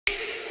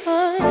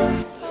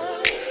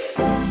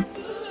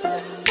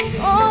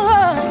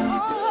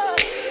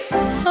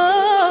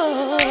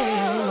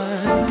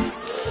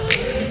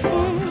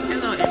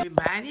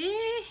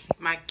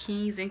my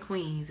kings and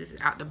queens. This is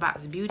Out the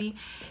Box Beauty,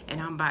 and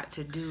I'm about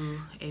to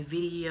do a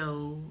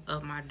video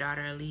of my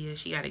daughter Aaliyah.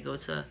 She got to go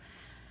to,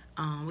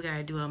 we got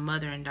to do a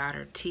mother and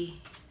daughter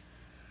tea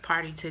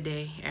party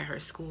today at her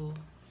school.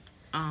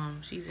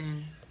 She's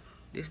in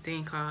this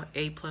thing called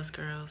A+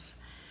 Girls,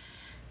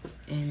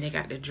 and they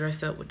got to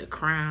dress up with the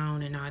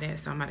crown and all that.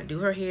 So I'm about to do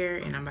her hair,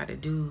 and I'm about to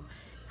do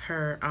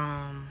her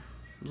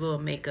little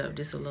makeup,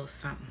 just a little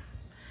something.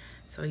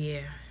 So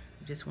yeah,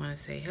 just want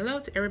to say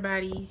hello to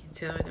everybody.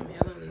 Tell them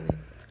hello, Lily.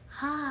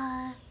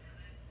 Hi.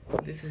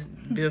 This is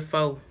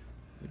before,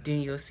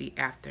 then you'll see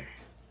after.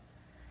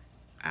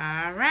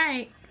 All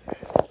right.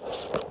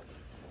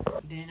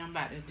 Then I'm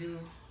about to do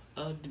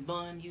the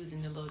bun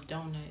using the little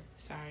donut.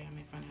 Sorry, I'm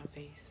in front of her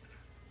face.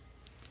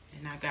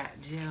 And I got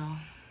gel.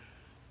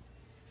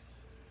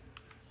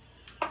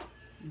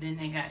 Then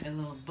they got the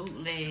little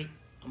bootleg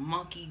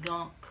monkey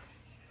gunk.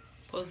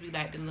 Supposed to be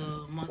like the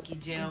little monkey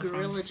gel.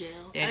 Gorilla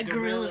gel. That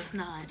gorilla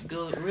snot.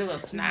 Gorilla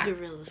snot.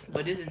 Gorilla snot.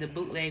 But this is the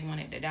bootleg one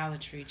at the Dollar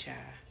Tree, child.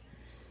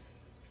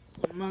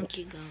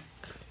 Monkey gunk.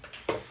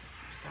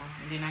 So,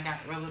 and then I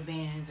got rubber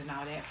bands and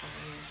all that for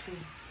her too.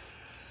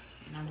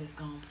 And I'm just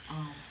gonna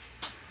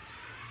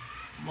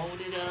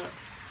mold it up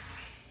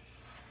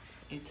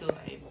into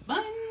a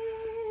bun.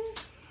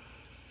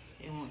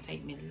 It won't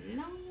take me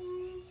long.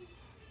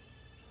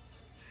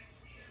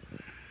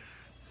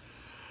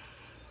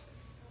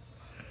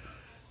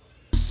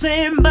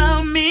 Saying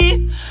about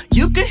me,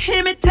 you can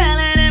hear me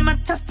telling in my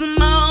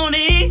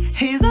testimony.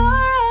 He's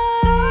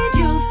alright,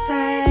 you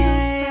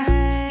say.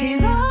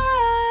 He's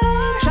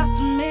alright,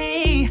 trust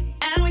me.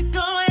 And we're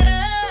going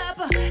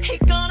up. He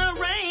gonna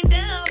rain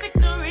down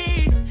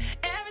victory.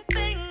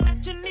 Everything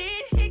that you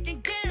need, he can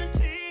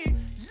guarantee.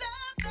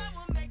 Love that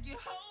will make you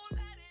whole.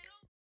 Let it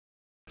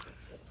on.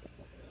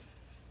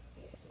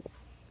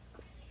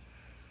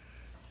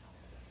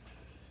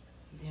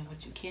 Then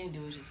what you can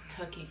do is just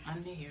tuck it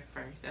under here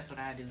first. That's what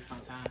I do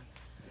sometimes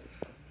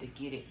to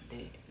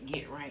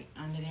get right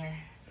under there.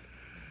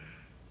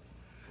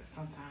 Cause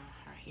sometimes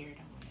her hair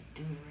don't want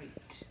to do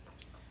right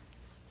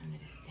under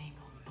this dang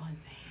old bun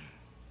thing.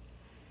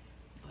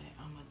 But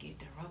I'm gonna get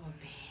the rubber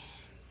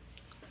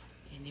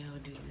band, and they'll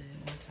do good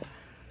once I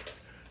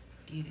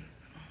get it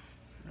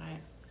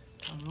right.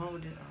 I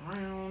mold it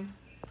around.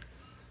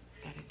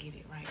 Gotta get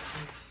it right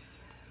first.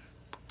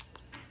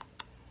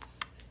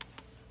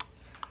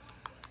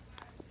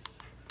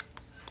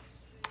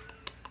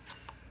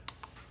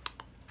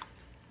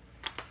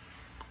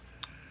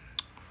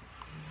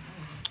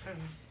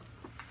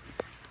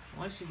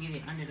 Once you get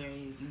it under there,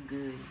 you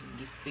good.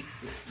 You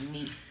fix it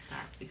neat.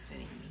 Start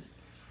fixing it neat.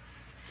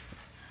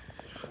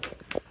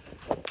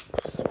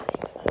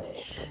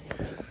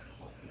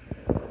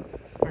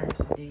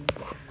 First, then you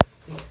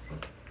fix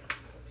it.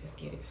 Just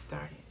get it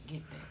started.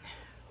 Get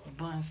that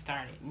bun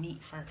started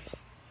neat first.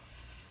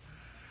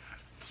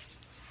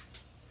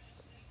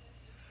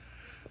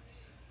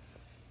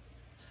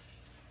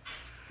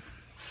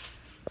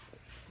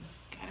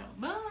 Got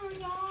a bun,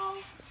 y'all.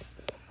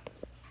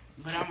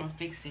 But I'm gonna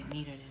fix it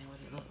neater than what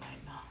it looked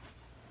like now.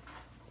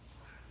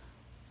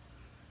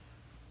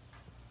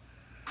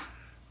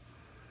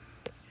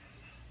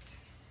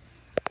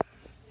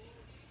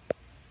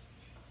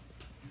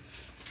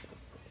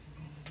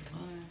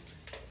 Bun.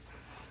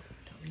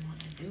 Don't be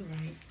wanting to do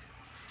right.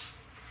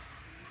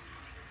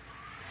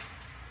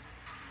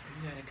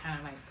 You gotta kind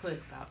of like put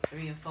about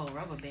 3 or 4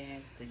 rubber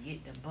bands to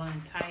get the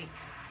bun tight.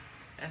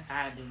 That's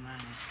how I do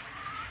mine.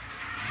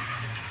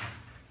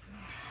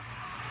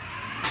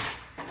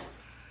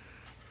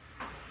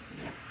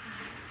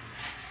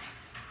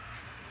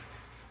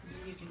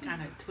 You can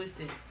kind of twist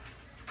it,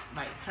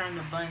 like turn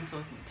the bun so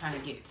it can kind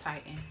of get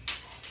tightened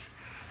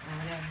or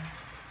whatever.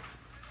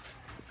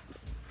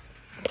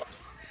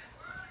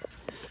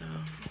 So,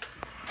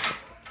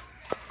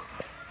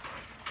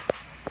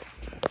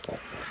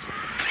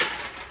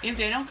 if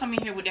they don't come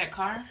in here with that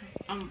car,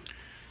 I'm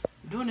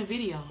doing a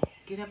video.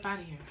 Get up out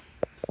of here.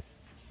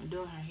 I'm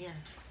doing her hair.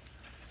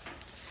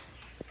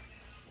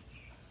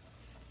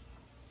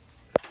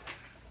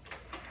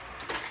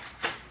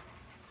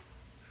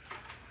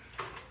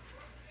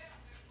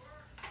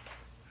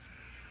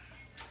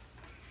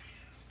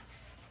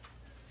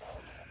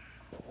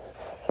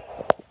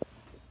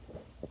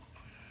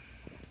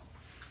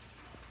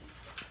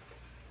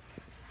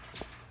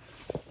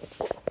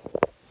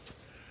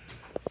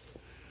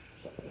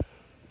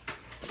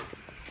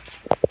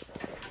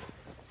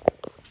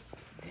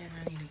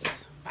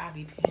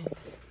 Bobby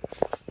pins.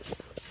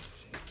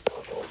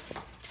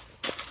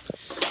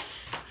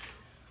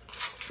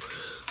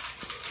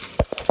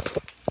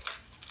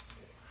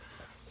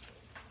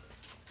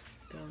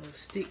 The little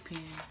stick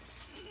pins.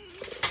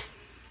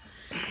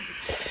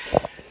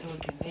 So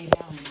it can lay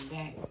down in the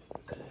back.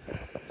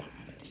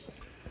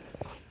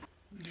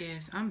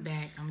 Yes, I'm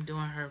back. I'm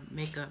doing her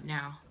makeup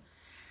now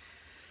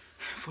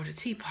for the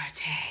tea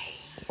party.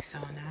 So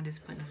now I'm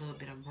just putting a little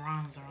bit of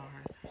bronzer on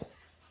her.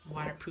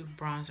 Waterproof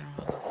bronzer on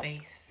her little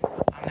face.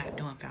 I'm not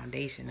doing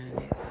foundation on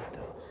that stuff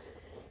though.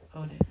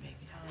 Hold it,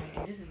 baby. Alright,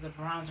 and this is the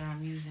bronzer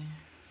I'm using.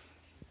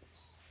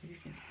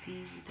 can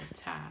see the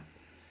top.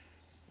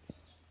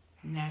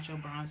 Natural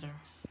bronzer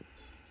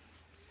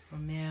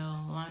from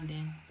Mel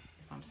London,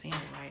 if I'm saying it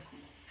right.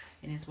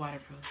 And it's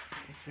waterproof.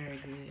 It's very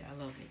good. I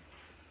love it.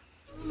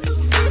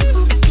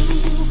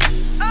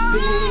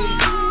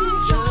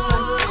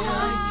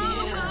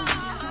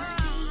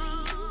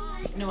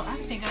 No, I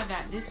think I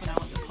got this when I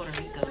went to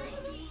Puerto Rico.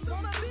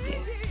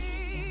 Yes.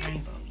 In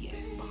Rainbow.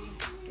 Yes. Bomb.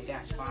 They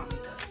got bomb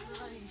makeup.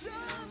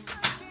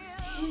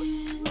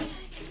 And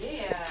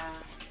yeah.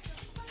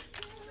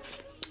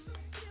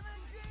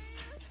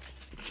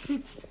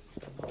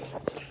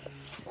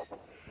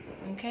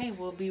 Okay,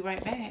 we'll be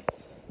right back.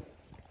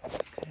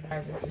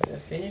 Alright, this is the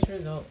finished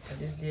result. I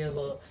just did a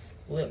little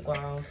lip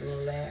gloss, a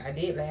little lash. I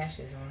did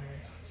lashes on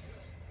her,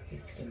 if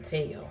you can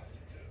tell,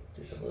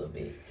 just a little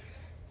bit.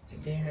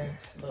 And then her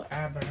little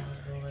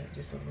eyebrows,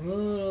 just a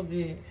little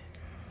bit.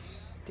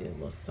 Did a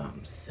little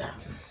something,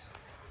 something.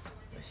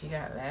 But she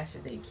got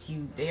lashes. They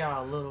cute. They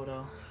all little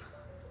though.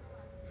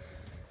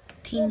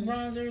 Teeny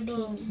bronzer,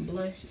 little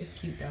blush. It's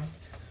cute though.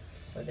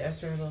 But that's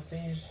her little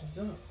finished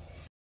result.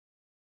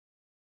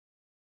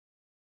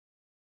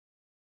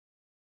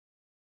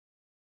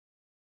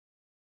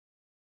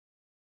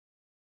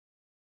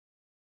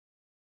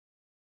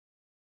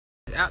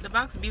 Out the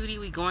box beauty.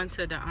 We going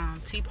to the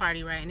tea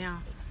party right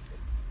now.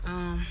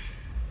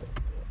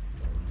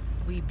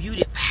 We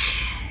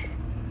beautified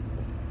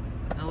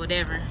or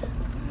whatever.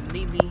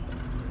 Lily,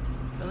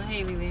 tell her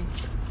hey Lily.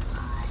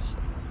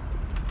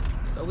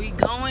 So we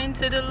going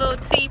to the little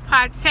tea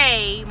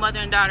party, mother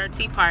and daughter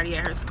tea party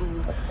at her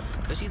school,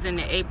 cause she's in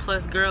the A+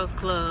 girls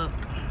club,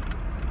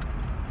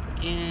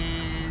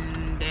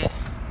 and that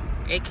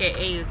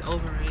AKA is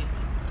over it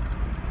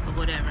or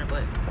whatever,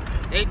 but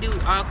they do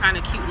all kind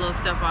of cute little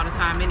stuff all the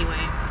time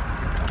anyway.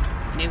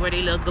 And they wear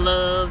their little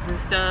gloves and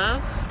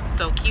stuff.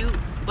 So cute.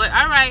 But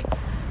alright.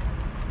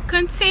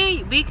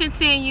 Continue.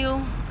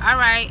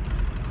 Alright.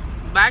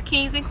 Bye,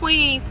 kings and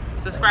queens.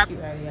 Subscribe.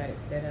 Cute how they got it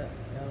set up,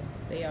 though.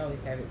 They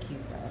always have it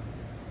cute, though.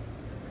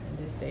 And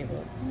this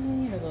table, a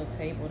little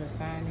table to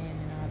sign in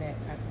and all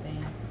that type of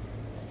things.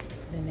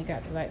 Then they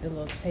got like the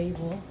little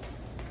table.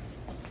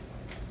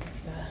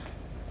 Stuff.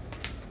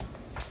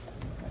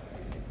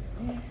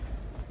 There.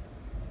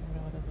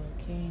 All the little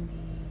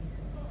candies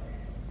and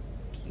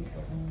cute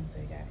balloons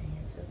they got in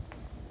here too.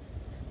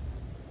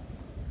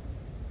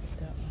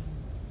 The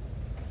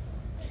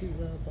cute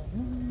little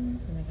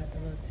balloons, and they got the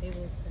little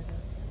table set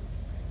up.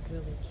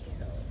 Really cute.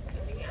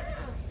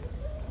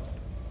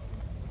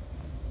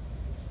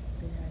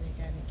 See how they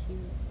got it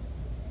cute.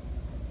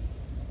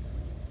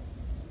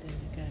 Then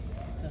they got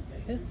some stuff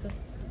at Pizza.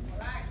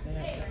 They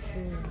got the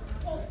food.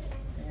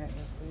 They got the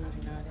food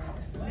and all that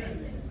stuff.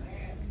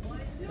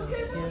 So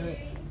cute.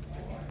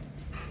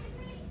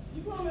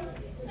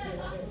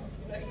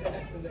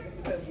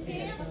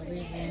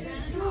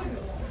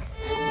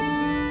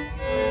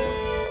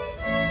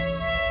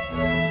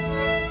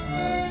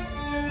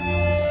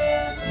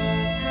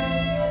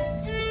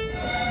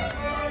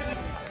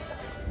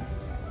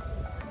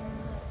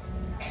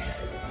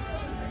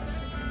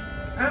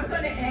 I'm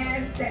going to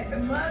ask that the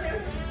mother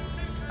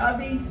of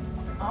these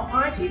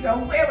aunties or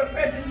whoever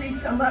present, please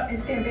come up and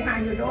stand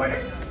behind your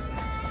daughter.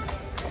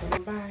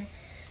 So bye.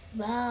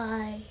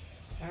 Bye.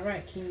 All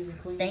right, kings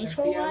and queens. Thanks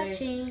for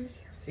watching.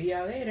 See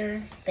y'all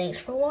later. Thanks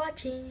for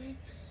watching.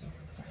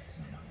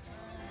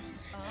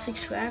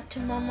 Subscribe to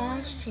my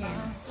mom's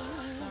channel.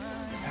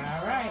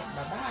 All right.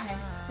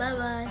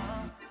 Bye-bye.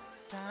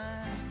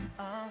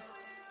 Bye-bye.